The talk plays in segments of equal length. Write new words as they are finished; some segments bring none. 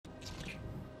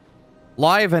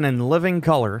Live and in living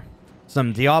color,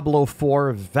 some Diablo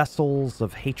 4 Vessels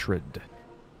of Hatred.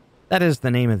 That is the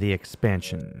name of the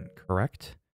expansion,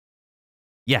 correct?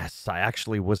 Yes, I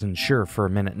actually wasn't sure for a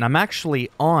minute. And I'm actually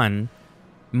on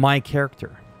my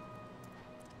character.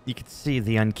 You can see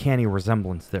the uncanny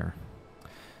resemblance there.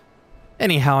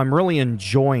 Anyhow, I'm really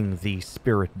enjoying the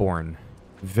Spiritborn.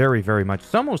 Very, very much.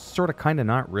 It's almost sort of, kind of,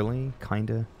 not really, kind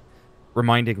of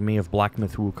reminding me of Black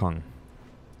Myth Wukong.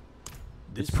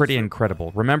 It's pretty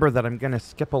incredible. Remember that I'm going to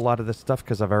skip a lot of this stuff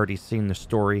because I've already seen the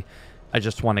story. I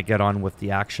just want to get on with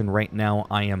the action right now.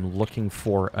 I am looking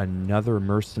for another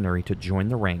mercenary to join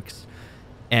the ranks.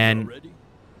 And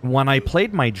when I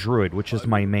played my druid, which is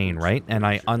my main, right? And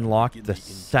I unlocked the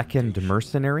second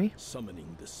mercenary.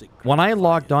 When I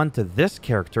logged on to this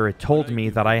character, it told me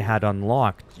that I had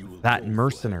unlocked that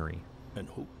mercenary.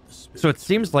 So it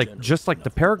seems like, just like the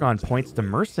Paragon points, the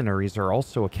mercenaries are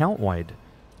also account-wide.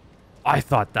 I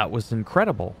thought that was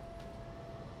incredible.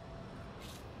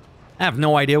 I have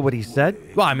no idea what he said.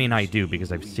 Well, I mean, I do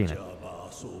because I've seen it.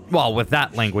 Well, with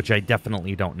that language, I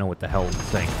definitely don't know what the hell he's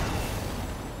saying.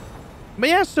 But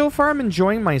yeah, so far I'm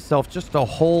enjoying myself. Just a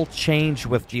whole change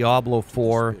with Diablo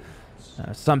 4.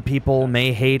 Some people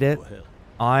may hate it.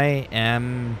 I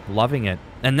am loving it.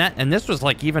 And this was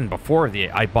like even before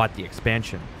I bought the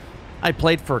expansion. I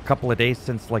played for a couple of days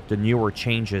since like the newer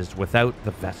changes without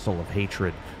the Vessel of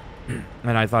Hatred.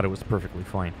 And I thought it was perfectly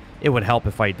fine. It would help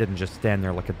if I didn't just stand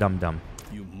there like a dum-dum.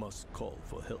 You must call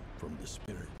for help from the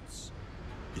spirits.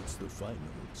 It's the final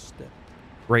step.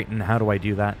 Great, and how do I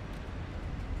do that?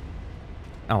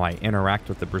 Oh, I interact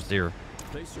with the brazier.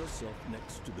 Place yourself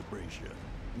next to the brazier.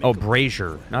 Oh,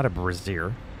 brazier, not a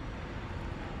brazier.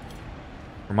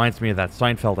 Reminds me of that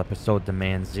Seinfeld episode, The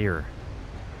Manzier.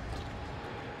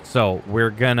 So,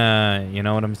 we're gonna... You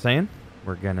know what I'm saying?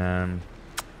 We're gonna...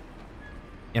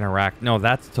 interact. No,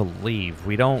 that's to leave.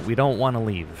 We don't want to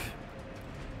leave.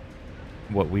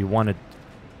 What we wanted.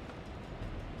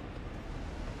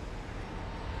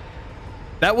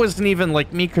 That wasn't even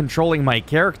like me controlling my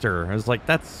character. I was like,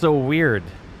 that's so weird.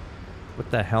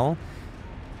 What the hell?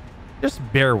 Just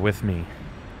bear with me.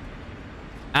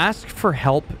 Ask for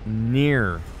help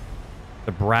near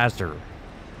the brazier.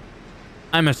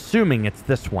 I'm assuming it's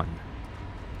this one.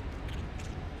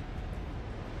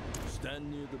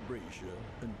 Stand near the brazier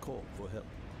and call for help.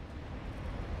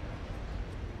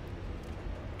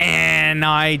 And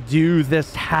I do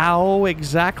this how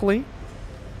exactly?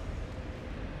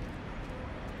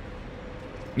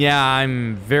 Yeah,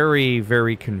 I'm very,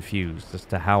 very confused as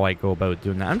to how I go about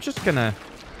doing that. I'm just gonna...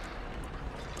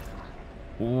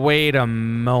 Wait a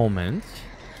moment.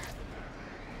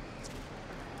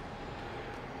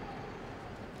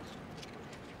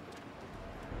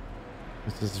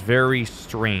 This is very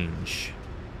strange.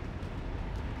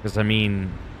 Because, I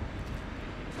mean...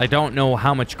 I don't know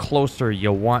how much closer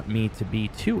you want me to be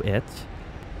to it.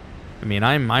 I mean,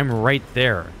 I'm right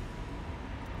there.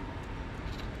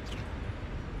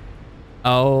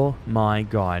 Oh my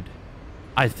god.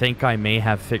 I think I may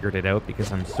have figured it out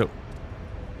because I'm so...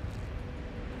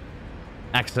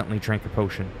 Accidentally drank a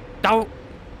potion. Oh!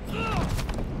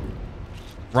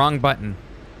 Wrong button.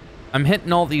 I'm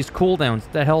hitting all these cooldowns.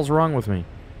 What the hell's wrong with me?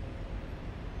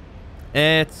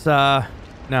 It's,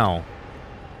 no.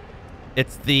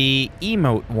 It's the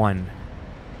emote one.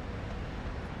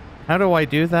 How do I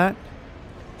do that?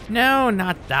 No,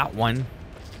 not that one.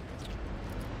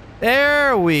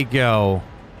 There we go.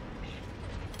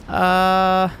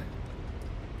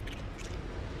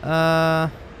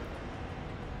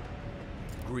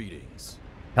 Greetings.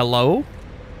 Hello?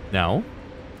 No.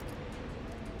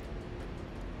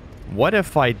 What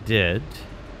if I did...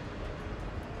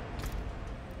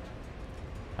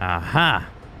 Aha.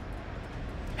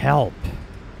 Help.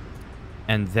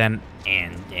 And then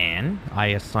I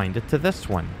assigned it to this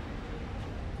one.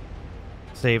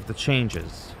 Save the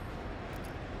changes.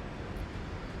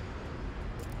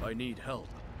 I need help.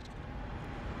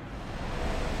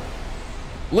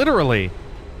 Literally.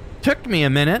 Took me a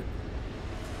minute.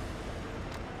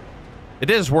 It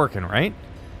is working, right?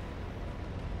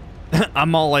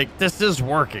 I'm all like, this is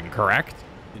working, correct?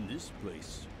 In this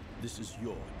place, this is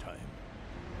your time.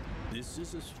 This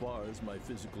is as far as my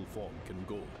physical form can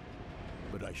go.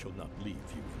 But I shall not leave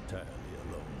you entirely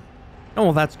alone. Oh,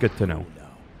 well, that's good to know. Go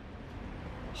now.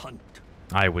 Hunt.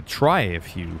 I would try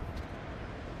if you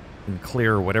can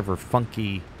clear whatever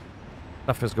funky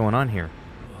stuff is going on here.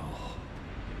 Oh,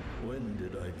 when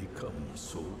did I become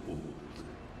so old?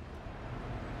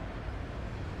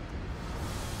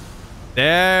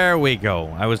 There we go.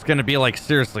 I was going to be like,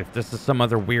 seriously, if this is some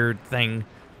other weird thing.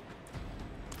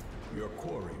 Your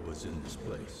quarry was in this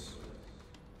place.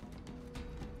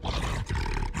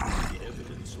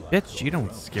 Bitch, you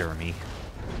don't scare me.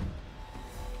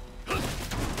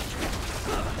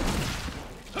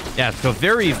 Yeah, so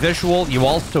very visual. You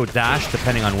also dash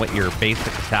depending on what your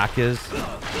basic attack is.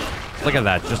 Look at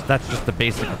that. That's just the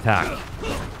basic attack.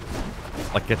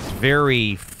 Like, it's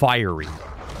very fiery.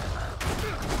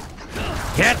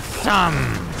 Get some!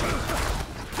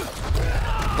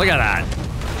 Look at that.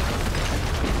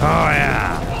 Oh,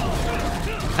 yeah.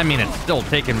 I mean, it's still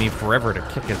taking me forever to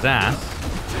kick his ass.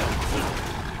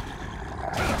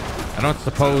 I don't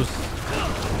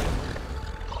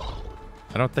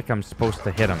think I'm supposed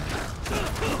to hit him.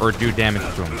 Or do damage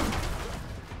to him.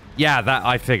 Yeah, that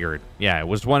I figured. Yeah, it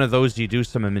was one of those you do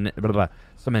some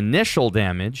initial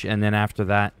damage, and then after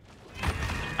that...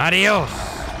 Adios!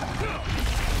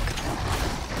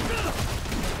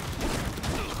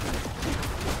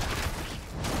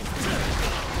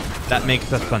 That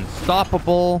makes us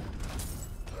unstoppable.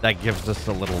 That gives us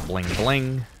a little bling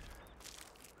bling.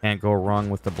 Can't go wrong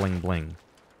with the bling bling.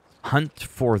 Hunt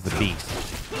for the beast.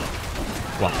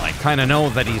 Well, I kind of know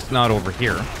that he's not over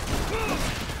here.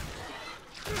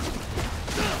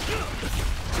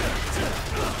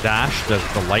 Dash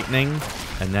does the lightning,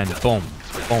 and then boom,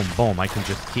 boom, boom. I can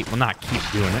just keep, well, not keep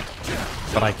doing it,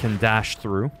 but I can dash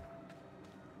through.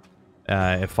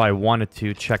 If I wanted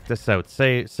to, check this out.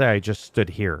 Say I just stood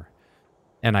here,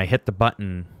 and I hit the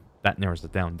button that narrows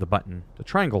it down. The button, the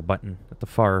triangle button at the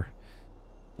far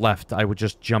left. I would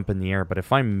just jump in the air. But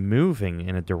if I'm moving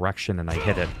in a direction and I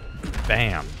hit it,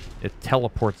 bam! It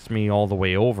teleports me all the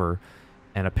way over,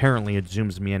 and apparently it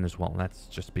zooms me in as well. That's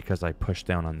just because I pushed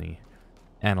down on the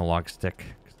analog stick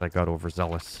because I got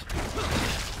overzealous.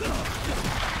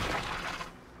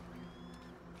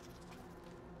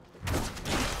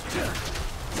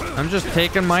 I'm just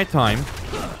taking my time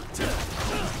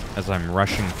as I'm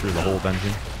rushing through the whole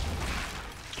dungeon.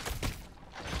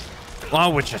 Oh,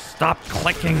 would you stop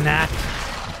clicking that?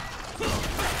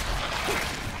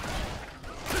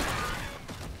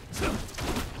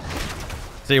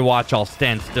 See, watch, I'll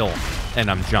stand still and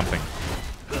I'm jumping.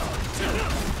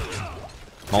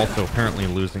 I'm also apparently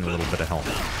losing a little bit of health.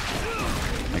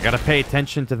 I gotta pay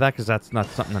attention to that because that's not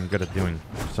something I'm good at doing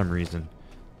for some reason.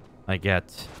 I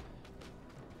get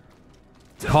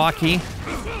cocky.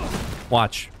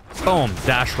 Watch. Boom.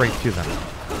 Dash right to them.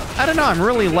 I don't know. I'm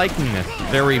really liking this.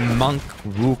 Very monk,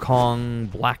 Wukong,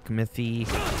 black mythy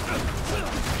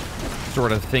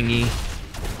sort of thingy.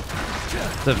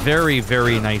 It's a very,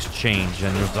 very nice change,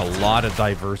 and there's a lot of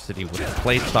diversity with the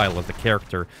playstyle of the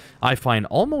character. I find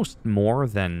almost more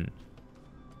than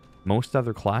most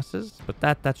other classes, but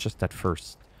that's just at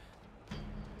first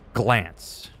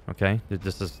glance. Okay,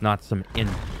 this is not some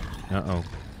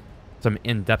some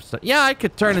in-depth stuff. Yeah, I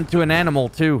could turn into an animal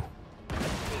too.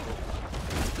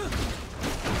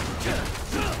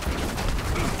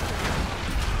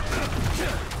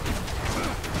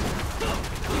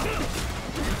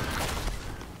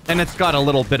 And it's got a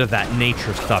little bit of that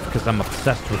nature stuff because I'm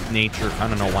obsessed with nature. I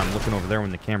don't know why I'm looking over there when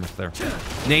the camera's there.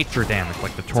 Nature damage,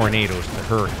 like the tornadoes, the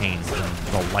hurricanes, and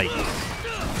the lights.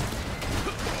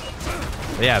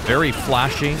 But yeah, very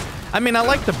flashy. I mean, I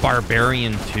like the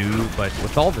barbarian too, but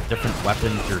with all the different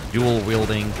weapons, you're dual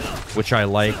wielding, which I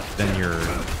like. Then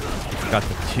you've got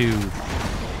the two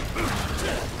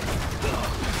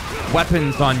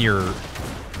weapons on your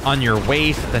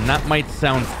waist, and that might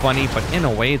sound funny, but in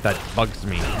a way that bugs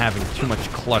me, having too much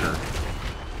clutter.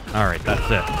 Alright, that's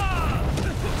it.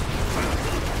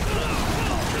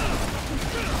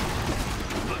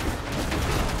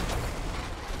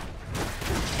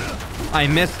 I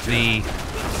missed the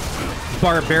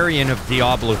Barbarian of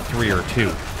Diablo 3 or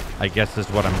 2, I guess is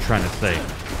what I'm trying to say.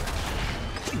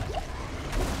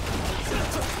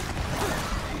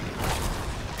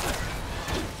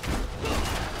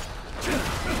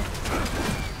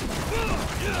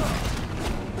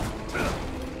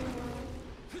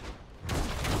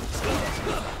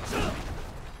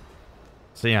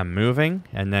 See, I'm moving,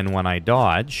 and then when I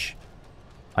dodge,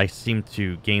 I seem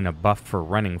to gain a buff for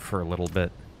running for a little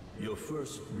bit. Your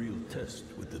first real test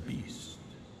with the beast.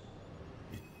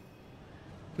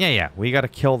 Yeah, we gotta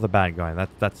kill the bad guy.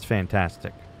 That's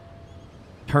fantastic.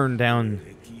 Turn down...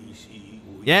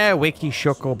 Yeah, Wiki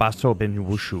Shoko Baso Bin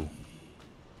Wushu.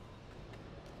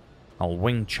 I'll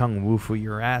Wing Chun Wufu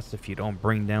your ass if you don't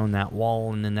bring down that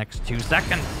wall in the next 2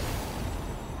 seconds.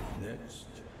 Next,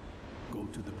 go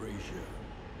to the brazier.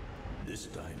 This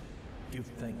time, give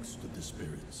thanks to the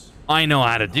spirits. I know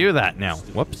how to do that now.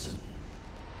 Whoops.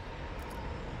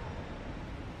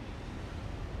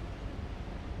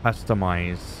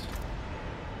 Customize.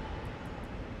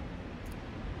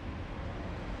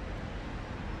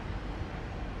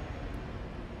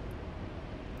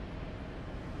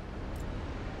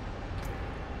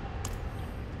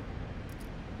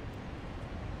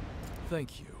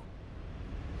 Thank you.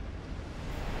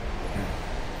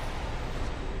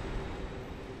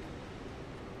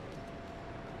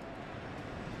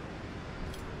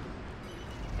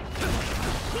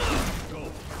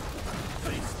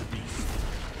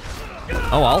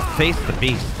 Oh, I'll face the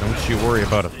beast. Don't you worry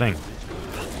about a thing.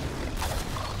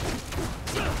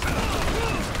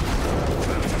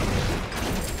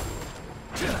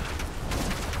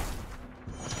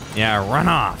 Yeah, run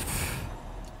off.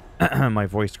 My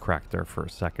voice cracked there for a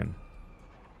second.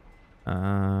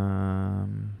 No.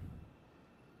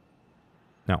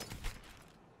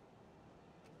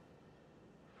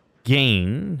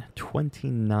 Gain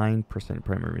 29%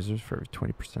 primary reserves for every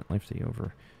 20% life that you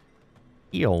over.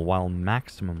 Heal while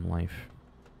maximum life.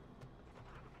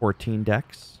 14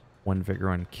 dex. 1 vigor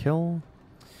on kill.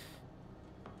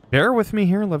 Bear with me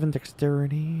here. 11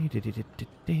 dexterity.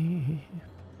 Dexterity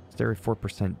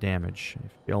 4% damage. I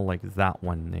feel like that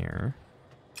one there.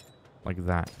 Like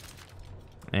that.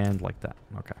 And like that.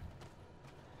 Okay.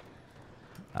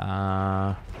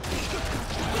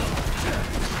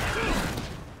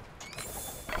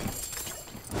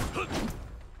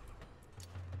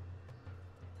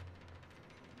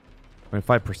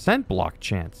 25% block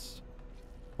chance.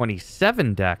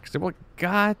 27 dex. Well,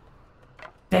 god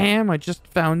damn, I just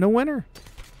found the winner.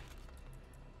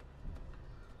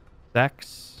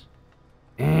 Dex.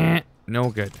 No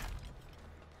good.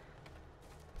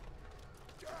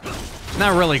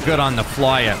 Not really good on the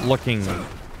fly at looking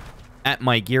at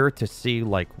my gear to see,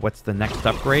 like, what's the next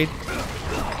upgrade.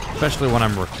 Especially when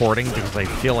I'm recording, because I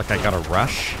feel like I gotta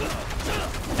rush.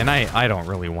 And I don't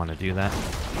really want to do that.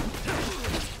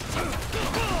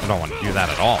 I don't want to do that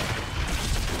at all.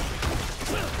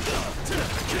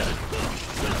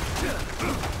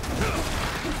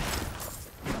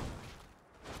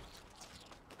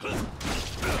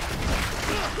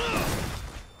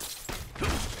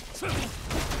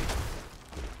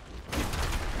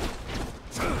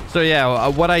 So yeah,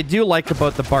 what I do like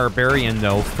about the Barbarian,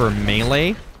 though, for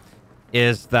melee,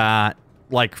 is that,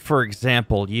 like, for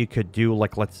example, you could do,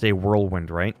 like, let's say Whirlwind,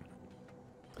 right?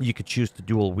 You could choose to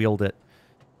dual wield it.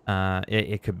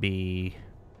 It could be,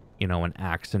 you know, an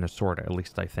axe and a sword, at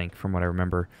least I think, from what I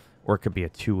remember. Or it could be a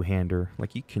two-hander.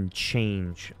 Like, you can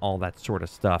change all that sort of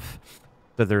stuff.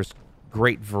 So there's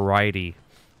great variety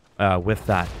with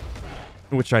that,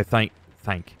 which I think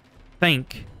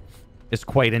is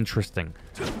quite interesting.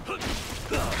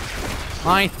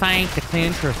 I think it's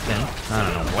interesting.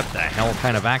 I don't know what the hell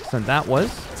kind of accent that was.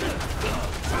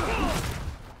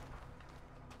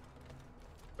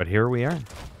 But here we are.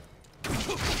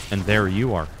 And there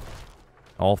you are.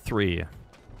 All three.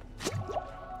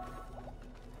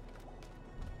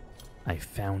 I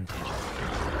found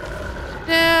it.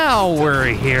 Now we're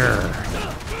here.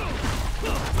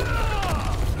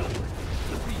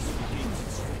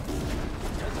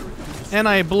 And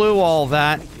I blew all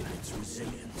that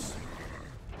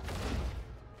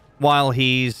while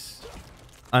he's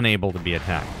unable to be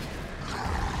attacked.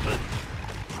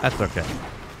 That's okay.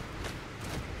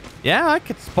 Yeah, I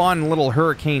could spawn little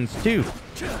hurricanes too.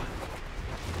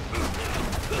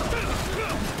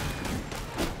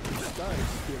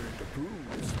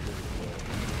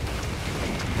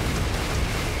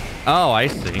 Oh, I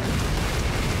see.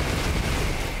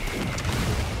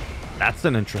 That's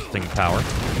an interesting power.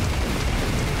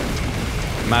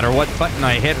 No matter what button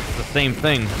I hit, it's the same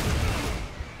thing.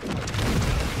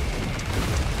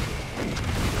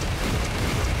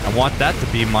 I want that to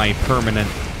be my permanent.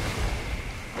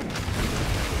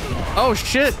 Oh,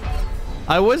 shit.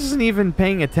 I wasn't even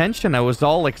paying attention. I was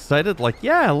all excited, like,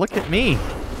 yeah, look at me.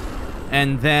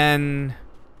 And then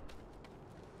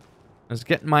I was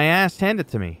getting my ass handed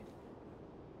to me.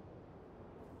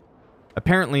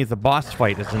 Apparently, the boss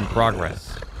fight is in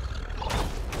progress.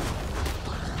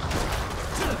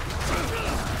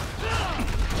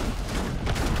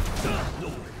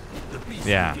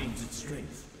 Yeah.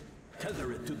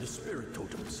 Tether it to the spirit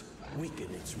totems, weaken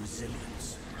its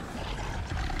resilience.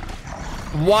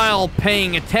 While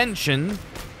paying attention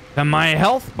to my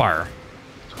health bar.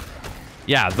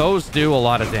 Yeah, those do a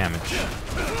lot of damage.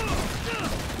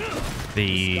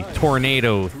 The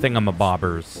tornado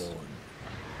thingamabobbers.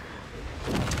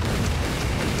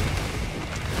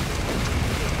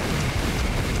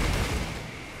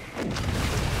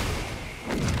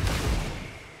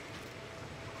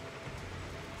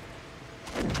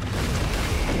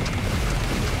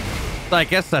 I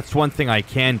guess that's one thing I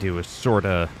can do is sort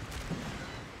of,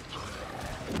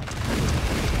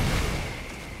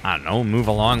 I don't know, move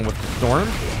along with the storm.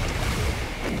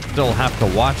 Still have to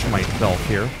watch myself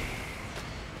here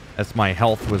as my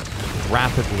health was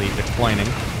rapidly declining.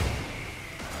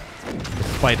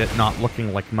 despite it not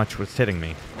looking like much was hitting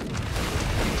me.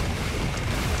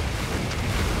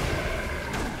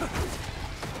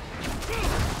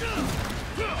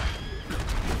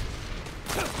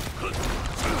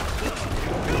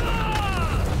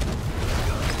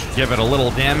 Give it a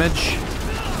little damage.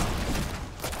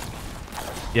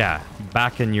 Yeah,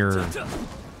 back in your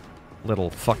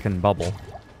little fucking bubble.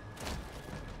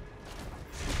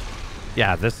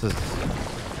 Yeah, this is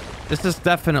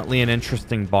definitely an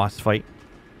interesting boss fight.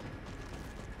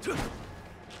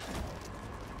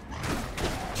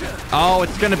 Oh,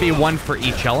 it's gonna be one for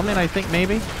each element, I think,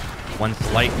 maybe? One's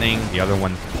lightning, the other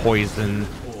one's poison.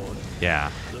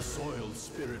 Yeah. The soil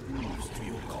spirit moves to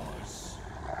your cause.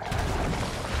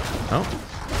 Oh.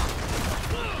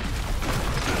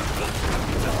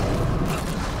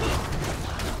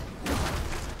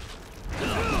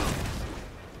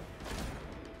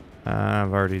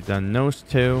 I've already done those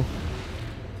two.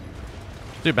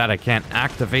 Too bad I can't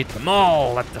activate them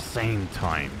all at the same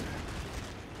time.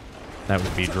 That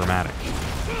would be dramatic.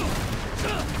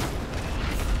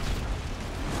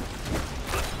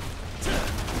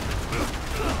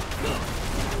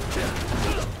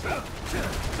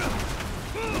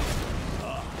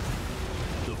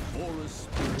 The forest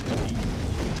spirit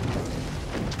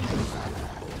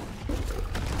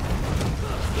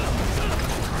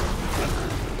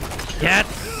Get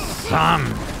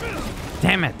some!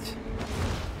 Damn it!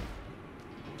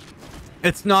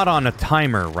 It's not on a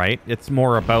timer, right? It's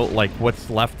more about, like,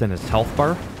 what's left in his health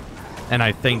bar. And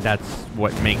I think that's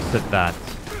what makes it that...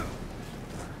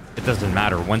 It doesn't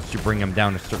matter. Once you bring him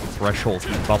down a certain threshold,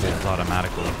 he bubbles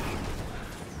automatically.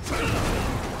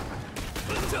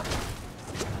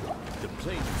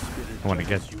 I want to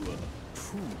get...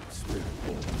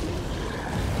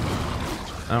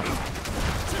 Oh.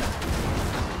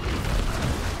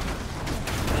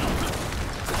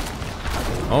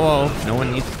 Oh, no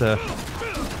one needs to...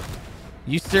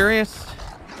 You serious?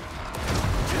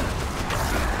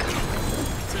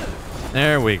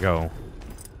 There we go.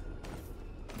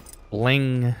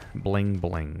 Bling, bling,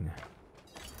 bling.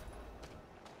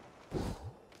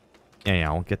 Yeah,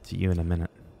 I'll get to you in a minute.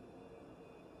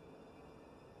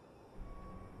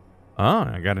 Oh,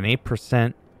 I got an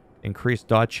 8% increased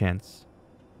dodge chance.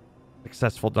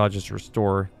 Successful dodges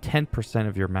restore 10%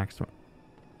 of your maximum...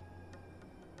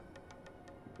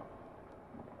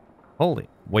 Holy...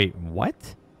 Wait,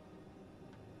 what?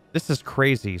 This is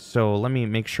crazy, so let me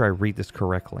make sure I read this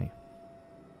correctly.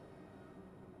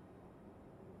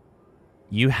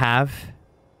 You have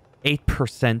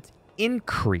 8%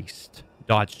 increased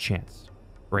dodge chance.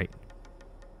 Great.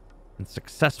 And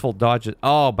successful dodges...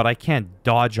 Oh, but I can't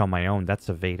dodge on my own. That's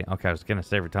evading. Okay, I was going to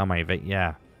say every time I evade...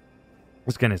 Yeah. I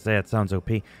was going to say it sounds OP.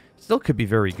 Still could be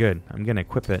very good. I'm going to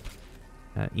equip it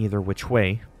either which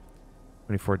way.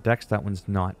 24 dex, that one's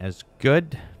not as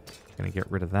good. Gonna get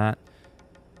rid of that.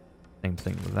 Same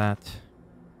thing with that.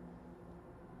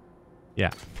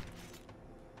 Yeah.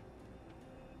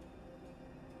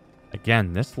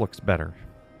 Again, this looks better.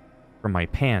 For my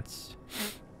pants.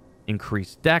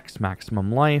 Increased dex,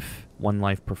 maximum life. 1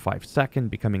 life per 5 seconds.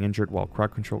 Becoming injured while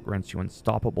crowd control grants you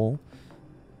unstoppable.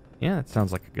 Yeah, that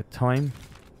sounds like a good time.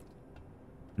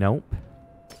 Nope.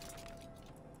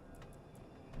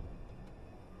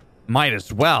 Might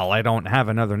as well. I don't have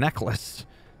another necklace.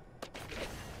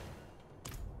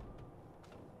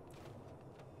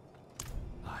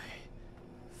 I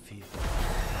feel...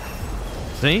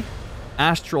 See?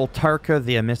 Astral Tarka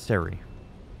the Emissary.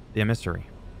 The Emissary.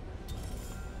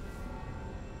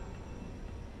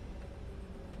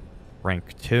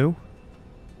 Rank 2.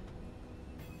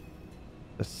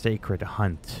 The Sacred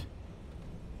Hunt.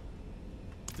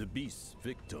 The beast's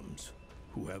victims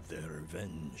who have their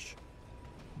revenge.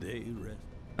 They rest.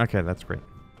 Okay, that's great.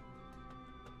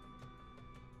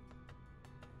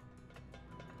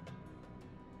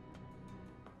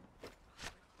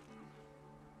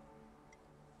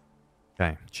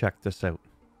 Okay, check this out.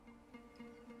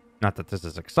 Not that this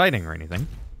is exciting or anything.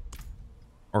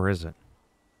 Or is it?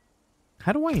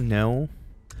 How do I know?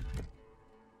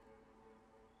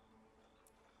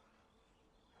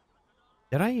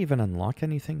 Did I even unlock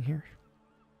anything here?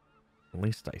 At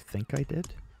least I think I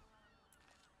did.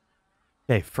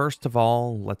 Okay, first of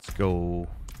all, let's go...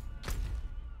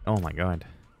 Oh my god.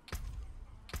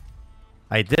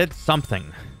 I did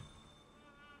something.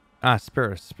 Ah,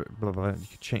 spirit. Blah, blah, blah.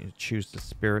 You can choose the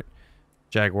spirit.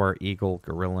 Jaguar, eagle,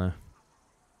 gorilla.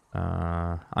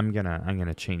 I'm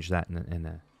gonna change that in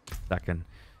a second.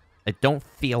 I don't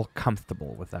feel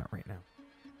comfortable with that right now.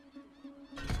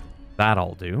 That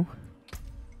I'll do.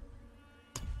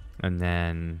 And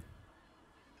then...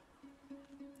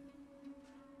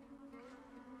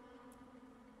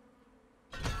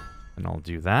 And I'll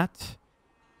do that.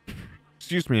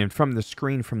 Excuse me, and from the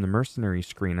screen, from the mercenary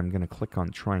screen, I'm going to click on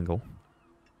triangle.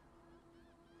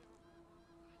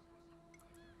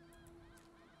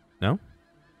 No?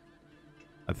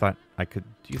 I thought I could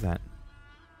do that.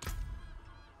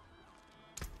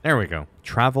 There we go.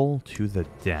 Travel to the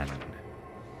den.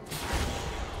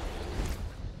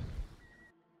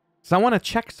 So I want to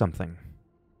check something.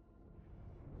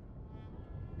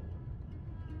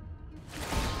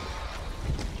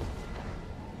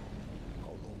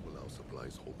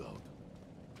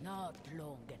 Not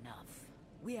long enough.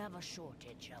 We have a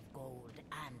shortage of gold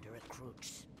and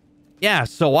recruits. Yeah,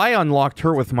 so I unlocked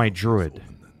her with my druid.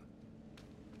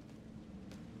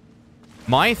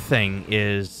 My thing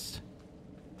is...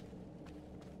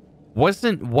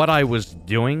 wasn't what I was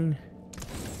doing...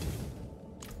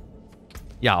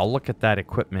 Yeah, I'll look at that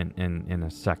equipment in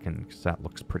a second, because that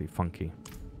looks pretty funky.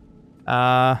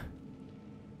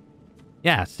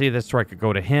 Yeah, see, this where I could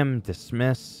go to him,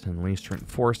 dismiss, enlist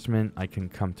reinforcement. I can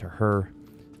come to her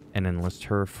and enlist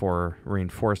her for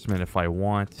reinforcement if I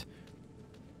want.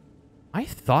 I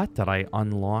thought that I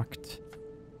unlocked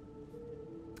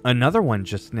another one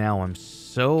just now. I'm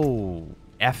so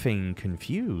effing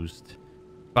confused.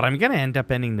 But I'm going to end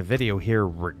up ending the video here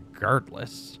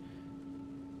regardless.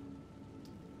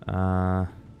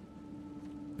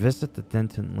 Visit the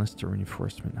Denton list of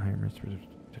reinforcement.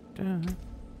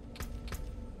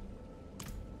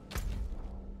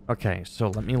 Okay, so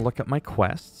let me look at my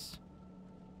quests.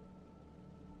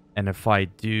 And if I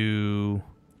do...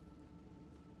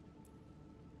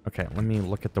 Okay, let me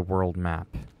look at the world map.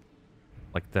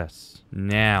 Like this.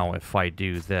 Now, if I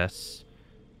do this...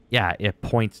 Yeah, it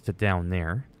points to down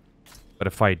there. But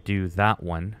if I do that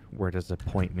one, where does it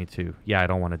point me to? Yeah, I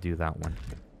don't want to do that one.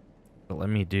 But let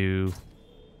me do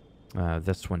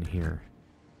this one here.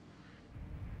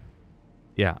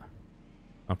 Yeah.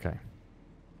 Okay.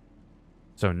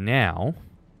 So now,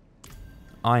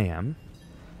 I am...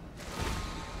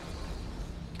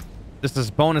 This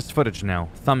is bonus footage now.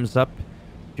 Thumbs up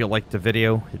if you liked the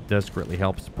video. It does greatly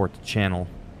help support the channel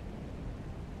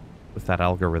with that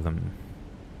algorithm.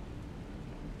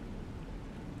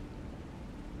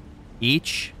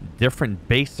 Each different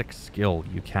basic skill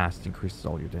you cast increases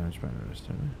all your damage by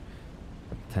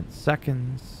 10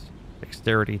 seconds.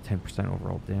 Dexterity, 10%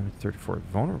 overall damage, 34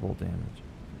 vulnerable damage.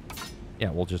 Yeah,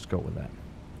 we'll just go with that.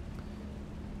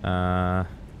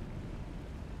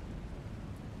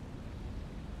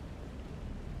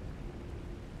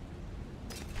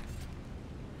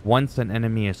 Once an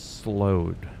enemy is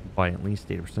slowed by at least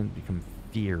 80%, become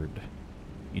feared.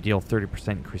 You deal 30%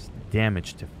 increased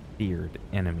damage to feared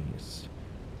enemies.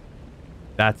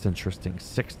 That's interesting.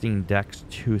 16 dex,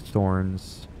 2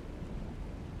 thorns.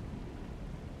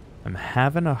 I'm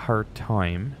having a hard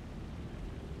time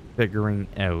figuring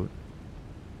out.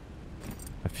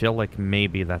 I feel like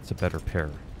maybe that's a better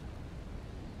pair.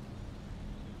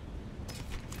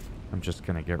 I'm just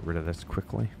going to get rid of this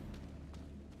quickly.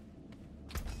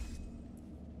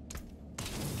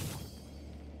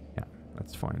 Yeah,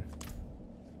 that's fine.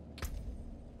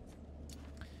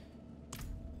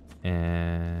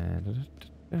 And...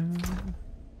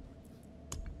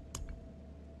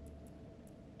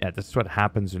 yeah, this is what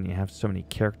happens when you have so many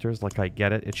characters. Like, I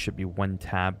get it. It should be one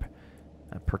tab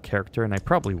per character, and I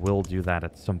probably will do that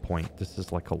at some point. This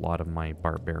is like a lot of my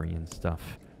barbarian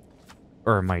stuff.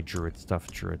 Or my druid stuff.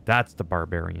 Druid. That's the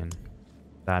barbarian.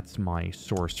 That's my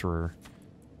sorcerer.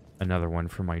 Another one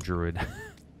for my druid.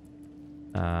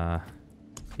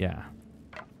 Yeah.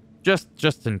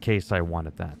 Just in case I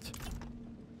wanted that.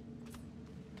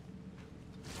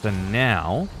 So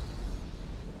now,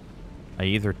 I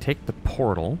either take the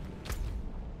portal.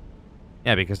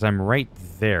 Yeah, because I'm right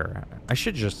there. I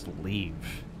should just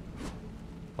leave.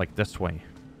 Like this way.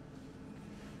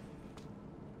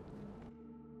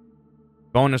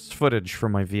 Bonus footage for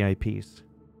my VIPs.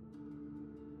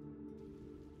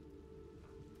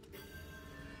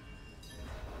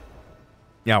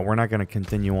 Yeah, we're not going to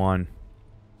continue on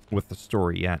with the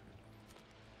story yet.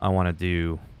 I want to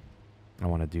do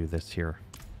this here.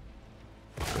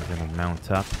 We're going to mount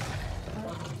up.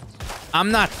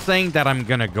 I'm not saying that I'm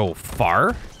going to go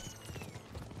far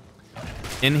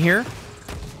in here.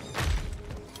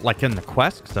 Like in the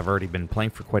quest, because I've already been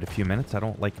playing for quite a few minutes. I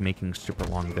don't like making super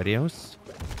long videos.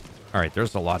 Alright,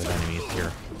 there's a lot of enemies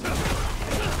here.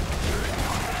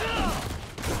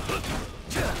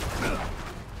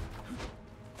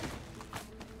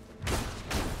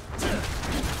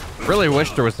 Really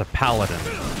wish there was a paladin.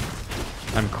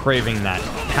 I'm craving that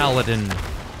paladin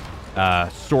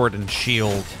sword and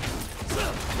shield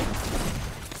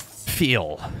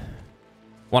feel.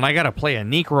 When I gotta play a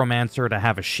necromancer to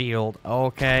have a shield,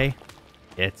 okay,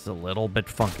 it's a little bit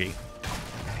funky.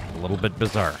 A little bit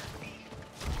bizarre.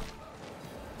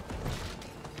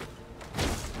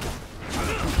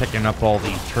 Picking up all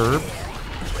these turbs.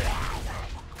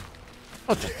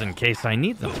 Oh, just in case I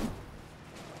need them.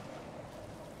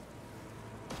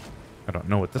 I don't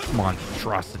know what this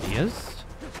monstrosity is.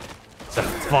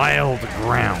 Defiled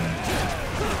ground.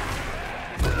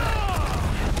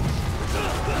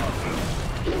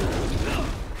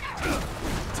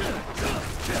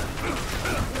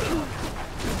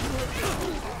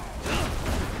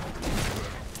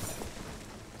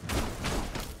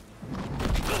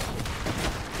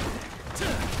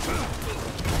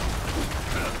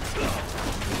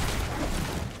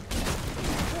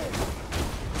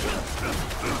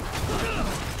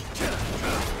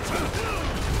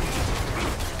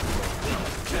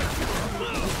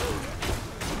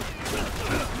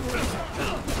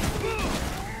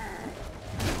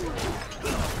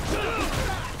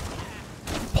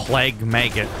 Plague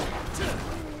maggot.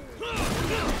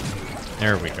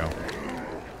 There we go.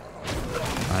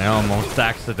 I almost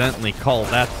accidentally called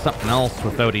that something else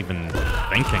without even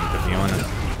thinking, to be honest.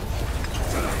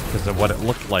 Because of what it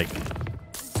looked like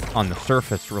on the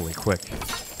surface really quick.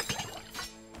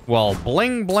 Well,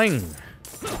 bling bling.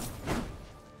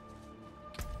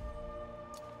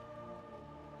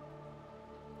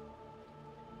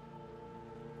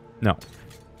 No.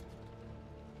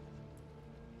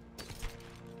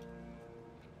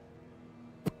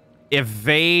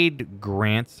 Evade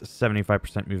grants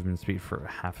 75% movement speed for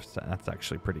half a second. That's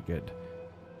actually pretty good.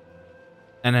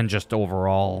 And then just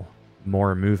overall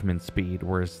more movement speed.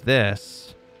 Whereas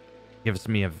this gives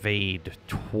me evade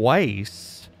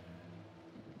twice.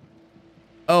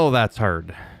 Oh, that's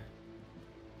hard.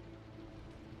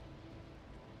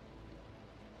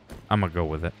 I'm gonna go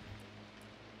with it.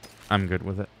 I'm good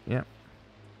with it. Yeah.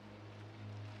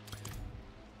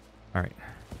 All right.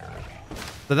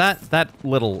 So that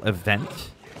little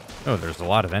event. Oh, there's a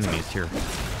lot of enemies here.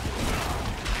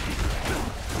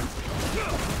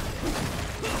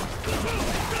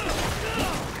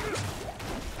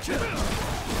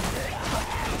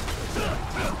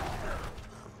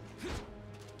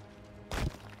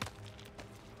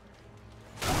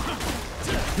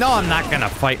 No, I'm not gonna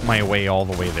fight my way all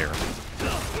the way there.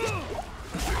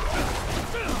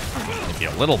 Maybe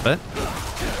a little bit.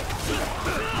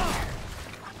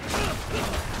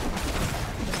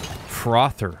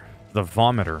 Frother, the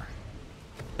vomiter.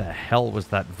 The hell was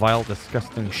that vile,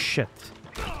 disgusting shit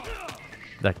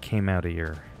that came out of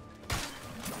here?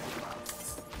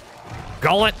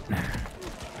 Gullet!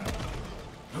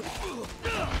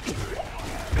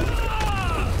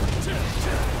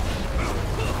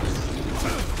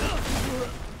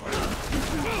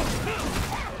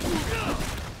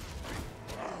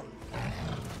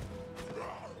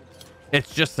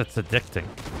 It's just, it's addicting.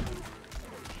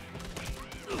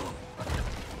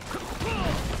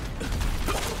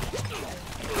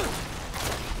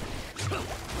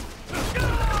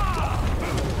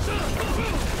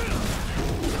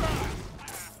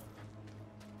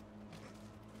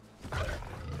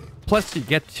 Plus, you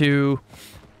get to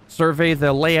survey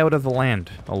the layout of the land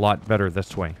a lot better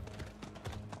this way.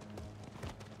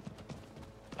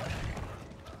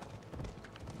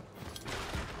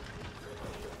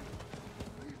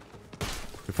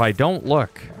 If I don't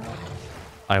look,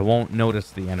 I won't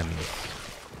notice the enemies.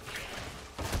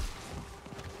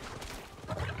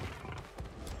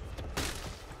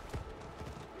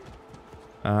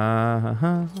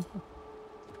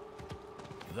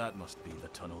 That must be the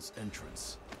tunnel's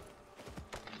entrance.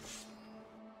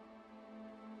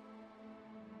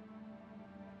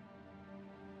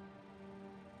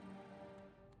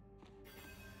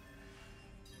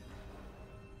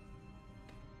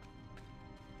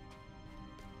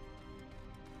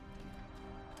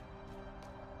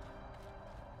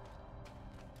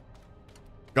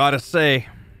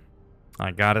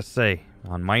 I gotta say,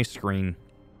 on my screen,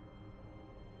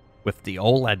 with the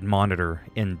OLED monitor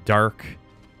in dark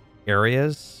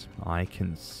areas, I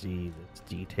can see this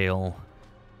detail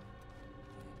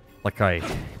like I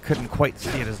couldn't quite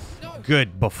see it as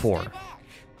good before.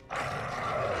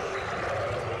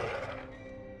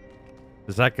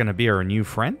 Is that gonna be our new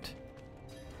friend?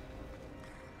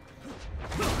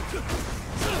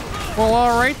 Well,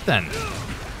 alright then.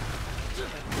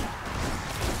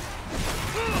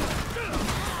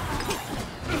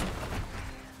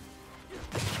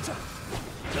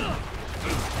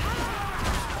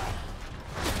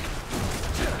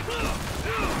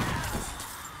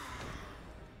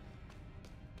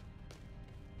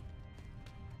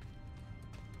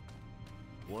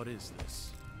 What is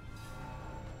this?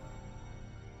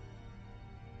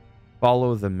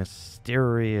 Follow the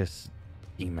mysterious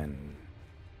demon.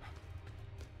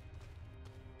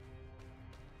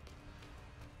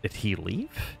 Did he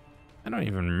leave? I don't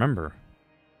even remember.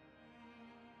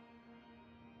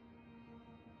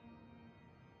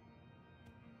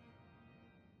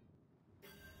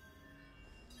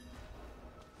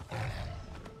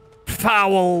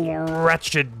 Foul,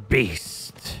 wretched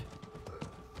beast.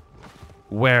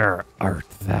 Where art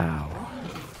thou?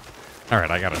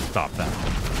 Alright, I gotta stop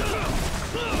that.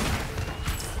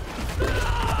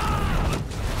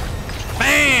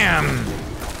 Bam!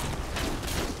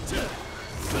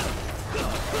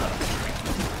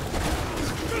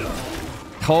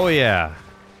 Oh yeah.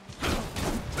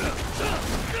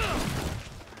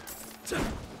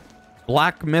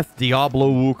 Black Myth Diablo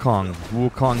Wukong.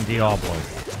 Wukong Diablo.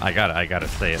 I gotta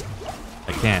say it.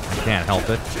 I can't help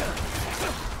it.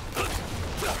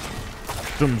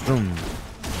 Zoom zoom.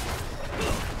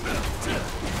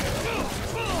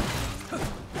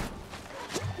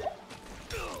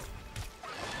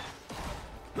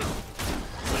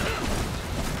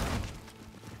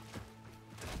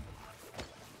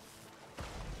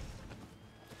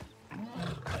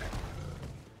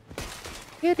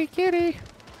 Kitty, kitty.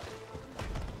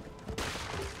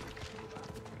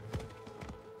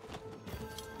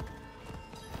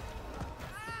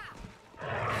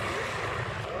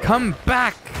 Come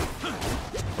back,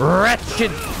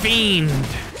 wretched fiend.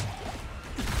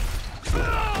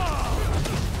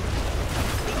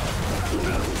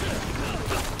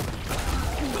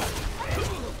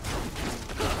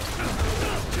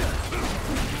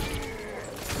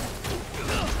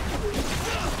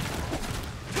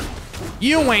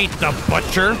 You ain't the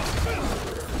butcher.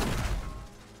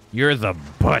 You're the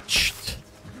butched.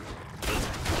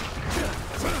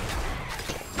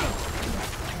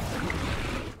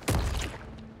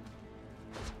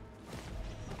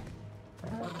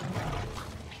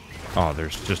 Oh,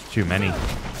 there's just too many.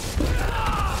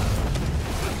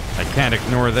 I can't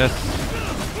ignore this.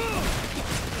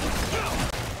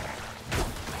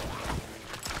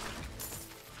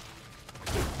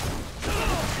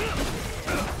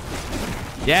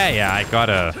 Yeah, I got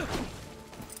a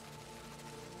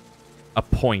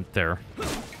point there.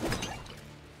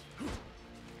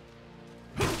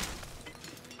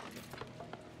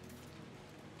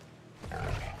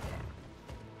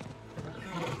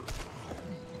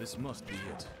 This must be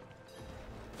it.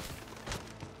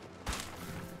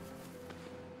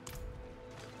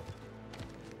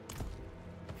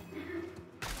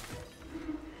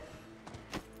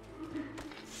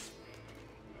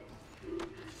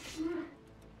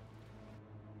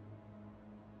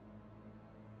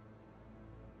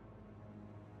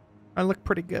 I look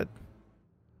pretty good.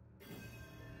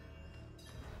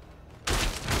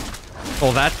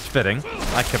 Oh, that's fitting.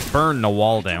 I could burn the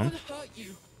wall down.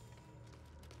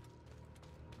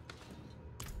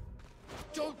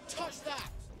 Don't touch that.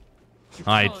 You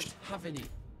I can't have any.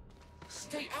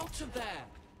 Stay out of there.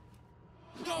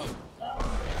 No.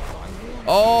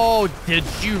 Oh, did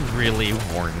you really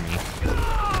warn me?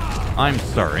 I'm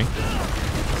sorry.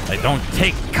 I don't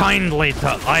take kindly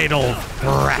to idle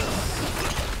threats.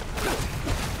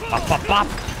 Bop, bop, bop.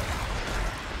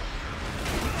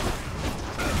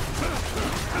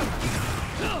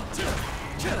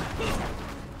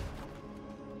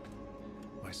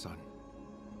 My son,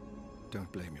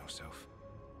 don't blame yourself.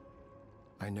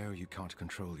 I know you can't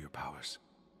control your powers.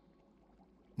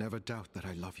 Never doubt that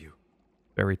I love you.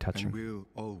 Very touching. And will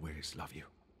always love you.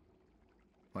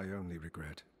 My only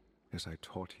regret is I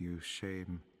taught you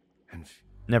shame and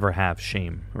Never have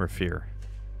shame or fear.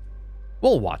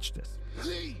 We'll watch this.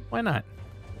 Leave. Why not?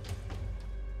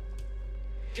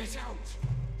 Get out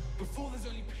before there's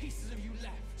only pieces of you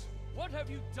left. What have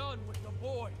you done with the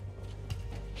boy?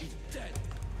 He's dead.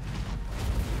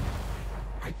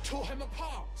 I tore him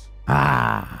apart.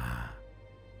 Ah.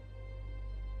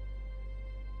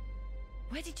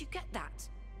 Where did you get that?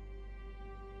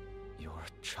 Your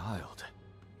child.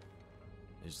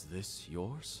 Is this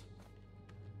yours?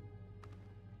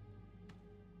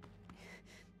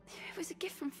 It was a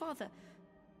gift from Father.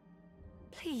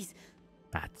 Please.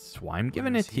 That's why I'm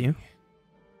giving it to you.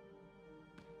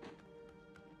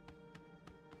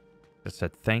 I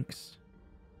said thanks.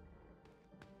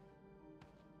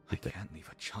 I can't leave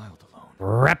a child alone.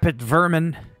 Rapid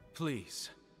vermin. Please,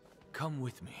 come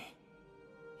with me.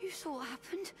 You saw what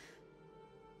happened?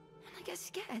 And I get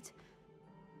scared.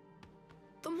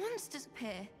 The monsters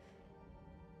appear.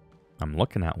 I'm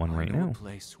looking at one right I know now. a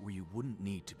place where you wouldn't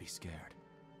need to be scared.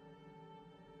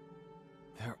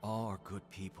 There are good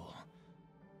people,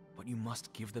 but you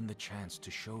must give them the chance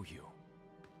to show you.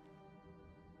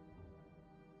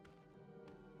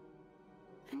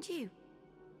 And you?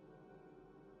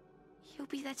 You'll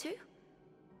be there too?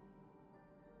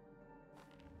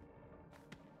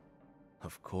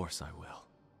 Of course I will.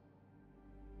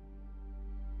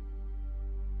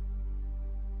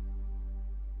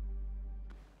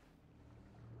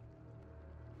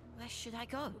 Where should I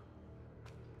go?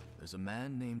 There's a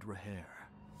man named Raher,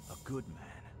 a good man.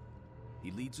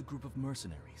 He leads a group of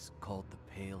mercenaries called the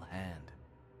Pale Hand.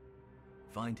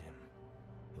 Find him.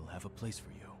 He'll have a place for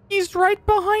you. He's right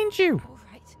behind you. All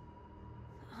right.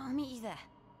 I'll meet you there.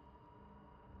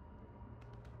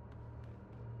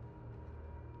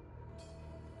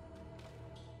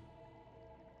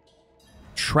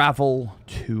 Travel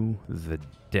to the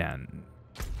den.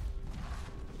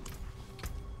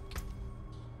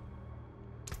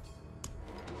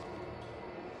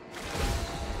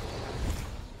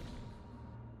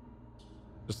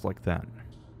 Just like that.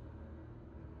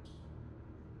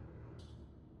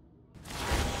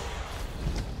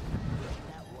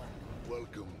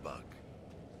 Welcome back.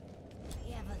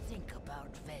 You ever think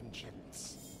about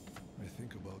vengeance? I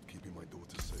think about keeping my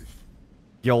daughter safe.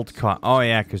 Guild co- Oh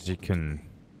yeah, because you can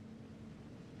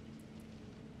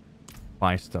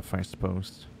buy stuff, I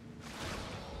suppose.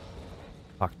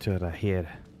 Talk to the head.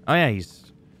 Oh yeah,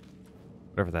 he's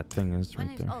whatever that thing is My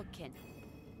right name's there. Ogkin.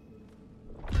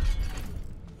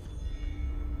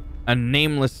 A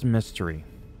nameless mystery,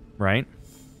 right?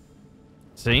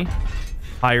 See?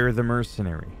 Hire the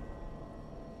mercenary.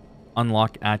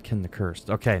 Unlock Atkin the Cursed.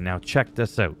 Okay, now check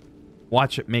this out.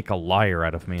 Watch it make a liar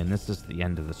out of me, and this is the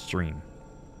end of the stream.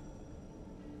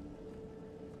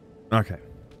 Okay.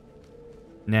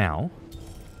 Now.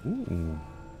 Ooh.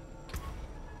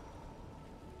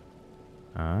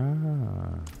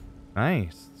 Ah.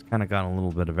 Nice. It's kind of got a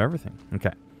little bit of everything.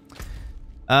 Okay.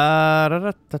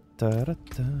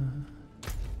 Da-da-da-da-da-da.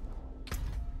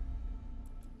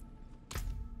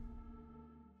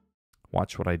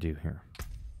 Watch what I do here.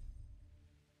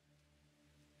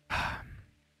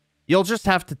 You'll just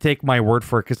have to take my word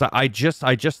for it, because I just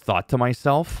thought to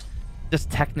myself, this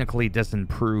technically doesn't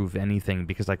prove anything,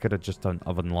 because I could have just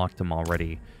unlocked him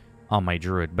already on my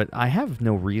druid, but I have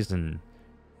no reason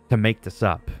to make this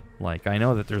up. Like, I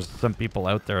know that there's some people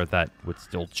out there that would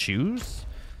still choose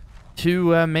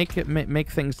to make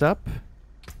things up.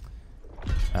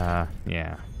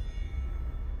 Yeah.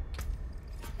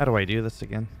 How do I do this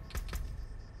again?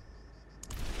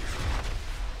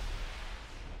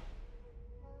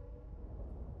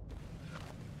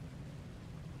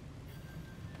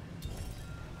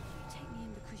 Take me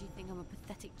in because you think I'm a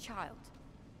pathetic child.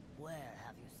 Where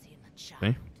have you seen a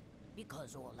child? See?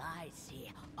 Because all I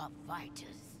see are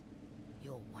fighters.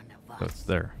 You're one of us. So it's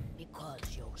there. Because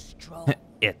you're strong.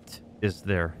 It is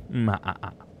there.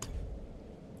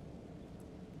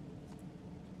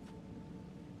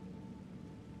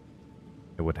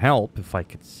 It would help if I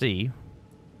could see.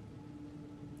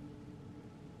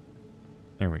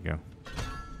 There we go.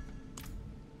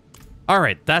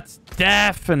 Alright, that's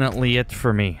definitely it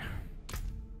for me.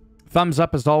 Thumbs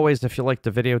up as always if you liked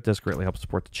the video. It does greatly help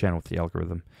support the channel with the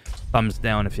algorithm. Thumbs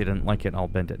down if you didn't like it. I'll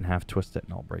bend it in half, twist it,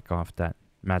 and I'll break off that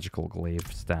magical glaive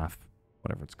staff,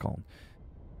 whatever it's called,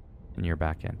 in your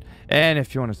back end. And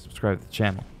if you want to subscribe to the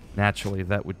channel, naturally,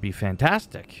 that would be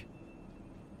fantastic.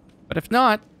 But if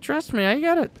not, trust me, I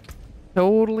get it.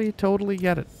 Totally, totally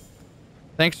get it.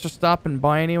 Thanks for stopping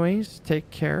by anyways. Take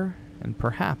care, and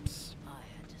perhaps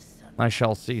I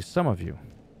shall see some of you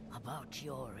About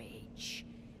your age.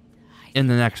 in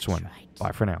the next one.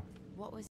 Bye for now.